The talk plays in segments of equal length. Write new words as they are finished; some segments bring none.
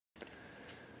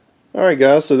Alright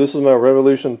guys, so this is my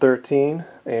Revolution 13,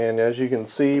 and as you can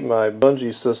see, my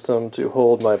bungee system to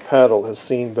hold my paddle has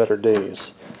seen better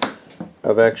days.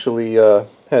 I've actually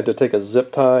had to take a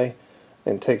zip tie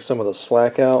and take some of the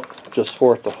slack out just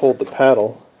for it to hold the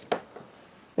paddle.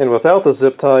 And without the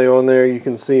zip tie on there, you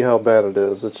can see how bad it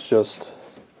is. It's just,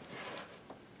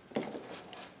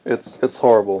 it's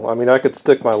horrible. I mean, I could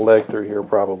stick my leg through here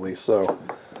probably, so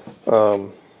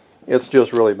it's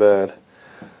just really bad.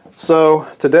 So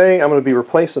today I'm going to be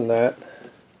replacing that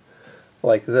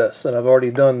like this, and I've already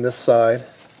done this side.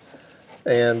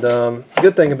 And the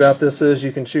good thing about this is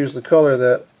you can choose the color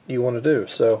that you want to do.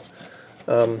 So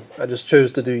I just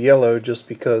chose to do yellow just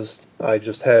because I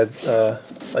just had a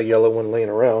yellow one laying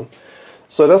around.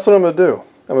 So that's what I'm going to do.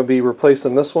 I'm going to be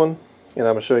replacing this one, and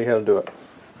I'm going to show you how to do it.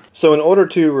 So in order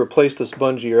to replace this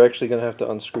bungee, you're actually going to have to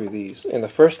unscrew these. And the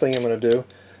first thing I'm going to do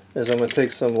is I'm going to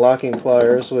take some locking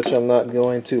pliers, which I'm not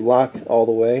going to lock all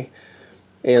the way.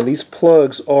 And these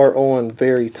plugs are on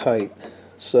very tight.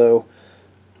 So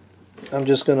I'm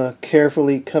just going to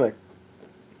carefully kind of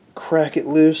crack it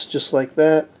loose just like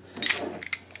that.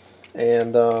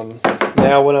 And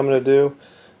now what I'm going to do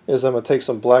is I'm going to take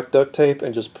some black duct tape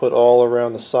and just put all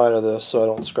around the side of this so I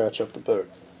don't scratch up the boat.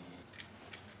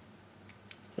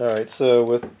 Alright, so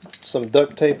with some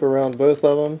duct tape around both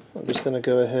of them, I'm just going to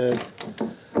go ahead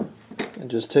and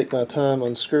just take my time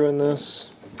unscrewing this.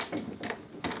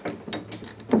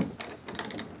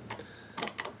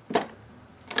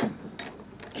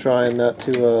 Trying not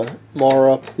to mar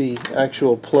up the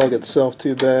actual plug itself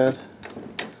too bad.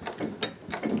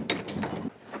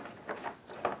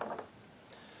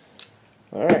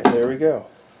 Alright, there we go.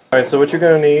 Alright, so what you're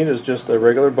going to need is just a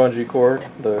regular bungee cord,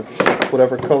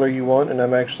 whatever color you want, and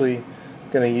I'm actually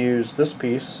going to use this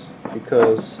piece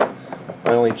because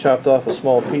I only chopped off a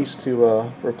small piece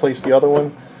to replace the other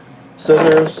one.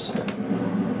 Scissors,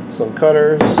 some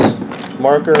cutters,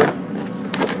 marker,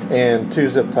 and 2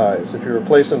 zip ties. If you're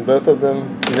replacing both of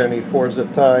them, you're going to need 4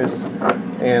 zip ties,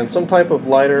 and some type of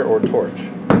lighter or torch.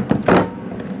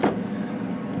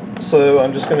 So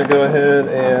I'm just going to go ahead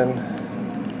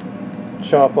and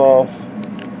chop off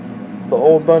the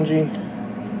old bungee.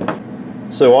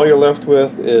 So all you're left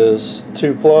with is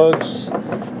 2 plugs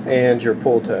and your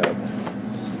pull tab.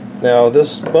 Now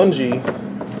this bungee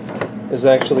is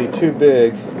actually too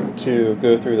big to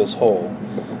go through this hole.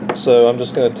 So I'm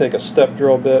just going to take a step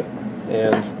drill bit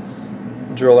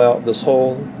and drill out this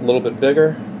hole a little bit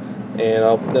bigger,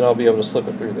 and then I'll be able to slip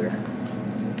it through there.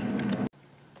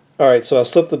 Alright, so I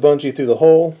slipped the bungee through the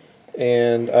hole,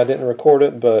 and I didn't record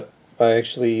it, but I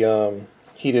actually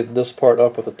heated this part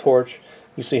up with a torch.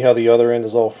 You see how the other end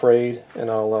is all frayed,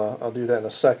 and I'll do that in a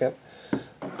second.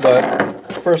 But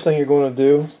first thing you're going to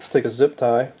do is take a zip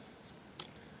tie,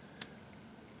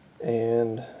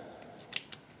 and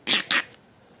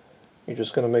you're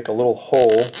just going to make a little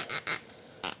hole,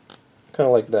 kind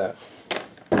of like that.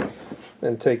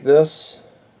 Then take this,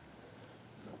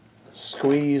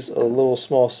 squeeze a little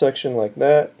small section like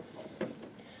that,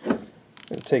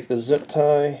 and take the zip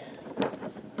tie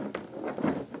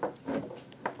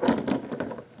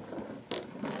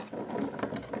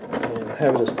and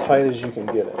have it as tight as you can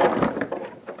get it.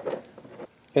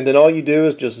 And then all you do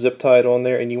is just zip tie it on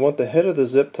there, and you want the head of the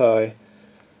zip tie,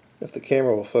 if the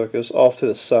camera will focus, off to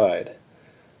the side.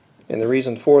 And the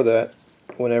reason for that,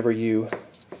 whenever you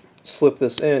slip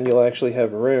this in, you'll actually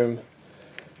have room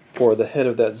for the head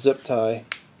of that zip tie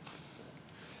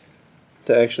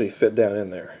to actually fit down in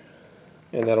there.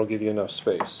 And that'll give you enough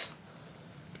space.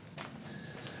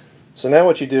 So now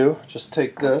what you do, just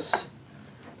take this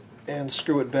and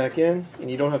screw it back in.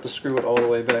 And you don't have to screw it all the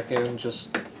way back in,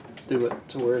 just do it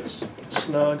to where it's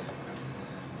snug,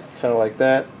 kind of like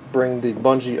that. Bring the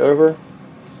bungee over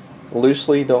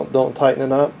loosely, don't tighten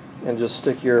it up, and just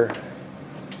stick your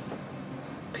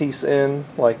piece in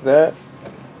like that.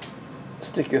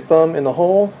 Stick your thumb in the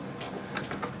hole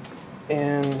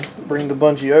and bring the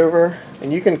bungee over,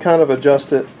 and you can kind of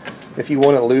adjust it. If you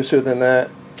want it looser than that,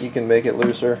 you can make it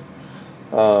looser.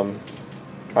 I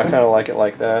kind of like it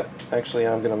like that. Actually,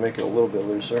 I'm going to make it a little bit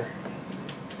looser.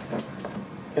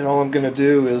 And all I'm going to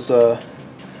do is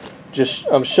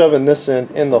I'm shoving this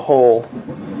end in the hole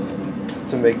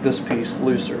to make this piece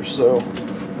looser. So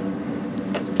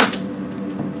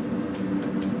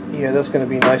yeah, that's going to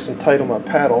be nice and tight on my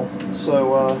paddle.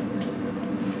 So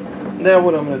now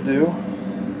what I'm going to do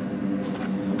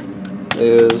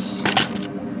is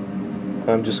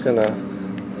I'm just going to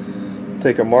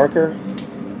take a marker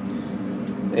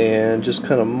and just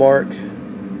kind of mark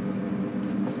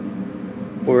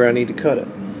where I need to cut it.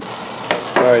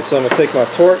 Alright, so I'm going to take my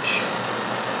torch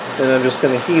and I'm just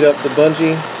going to heat up the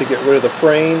bungee to get rid of the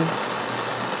frame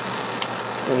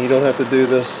And you don't have to do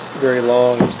this very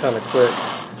long, it's kind of quick.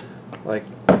 Like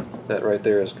that right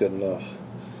there is good enough.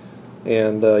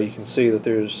 And you can see that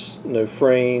there's no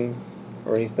fraying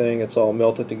or anything, it's all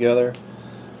melted together.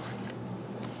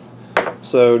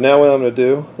 So now what I'm going to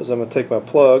do is I'm going to take my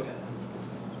plug,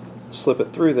 slip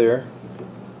it through there,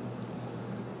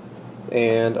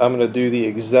 and I'm going to do the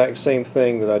exact same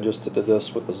thing that I just did to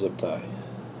this with the zip tie.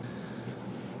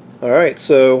 Alright,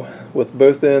 so with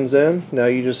both ends in, now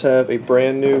you just have a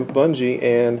brand new bungee,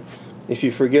 and if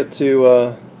you forget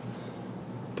to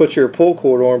put your pull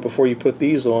cord on before you put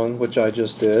these on, which I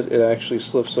just did, it actually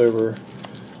slips over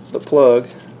the plug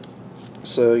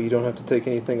so you don't have to take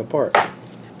anything apart.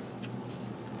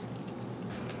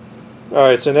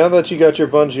 Alright, so now that you got your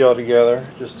bungee all together,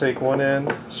 just take one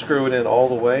end, screw it in all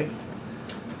the way,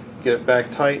 get it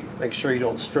back tight, make sure you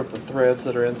don't strip the threads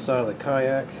that are inside of the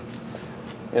kayak,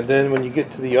 and then when you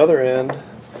get to the other end,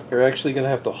 you're actually going to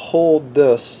have to hold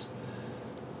this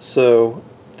so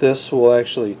this will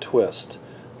actually twist.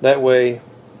 That way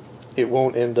it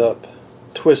won't end up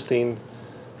twisting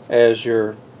as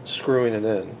you're screwing it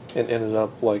in and ended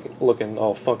up like looking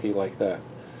all funky like that.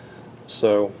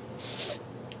 So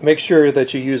make sure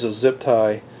that you use a zip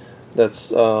tie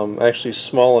that's actually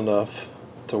small enough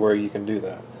to where you can do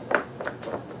that.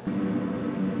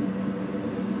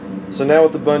 So now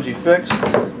with the bungee fixed,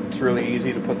 it's really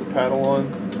easy to put the paddle on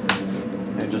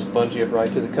and just bungee it right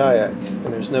to the kayak. And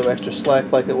there's no extra slack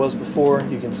like it was before.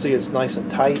 You can see it's nice and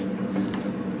tight.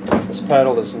 This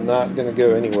paddle is not going to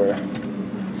go anywhere.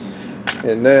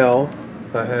 And now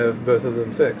I have both of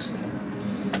them fixed.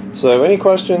 So any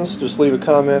questions, just leave a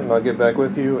comment and I'll get back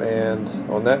with you. And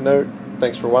on that note,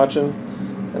 thanks for watching,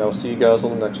 and I'll see you guys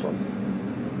on the next one.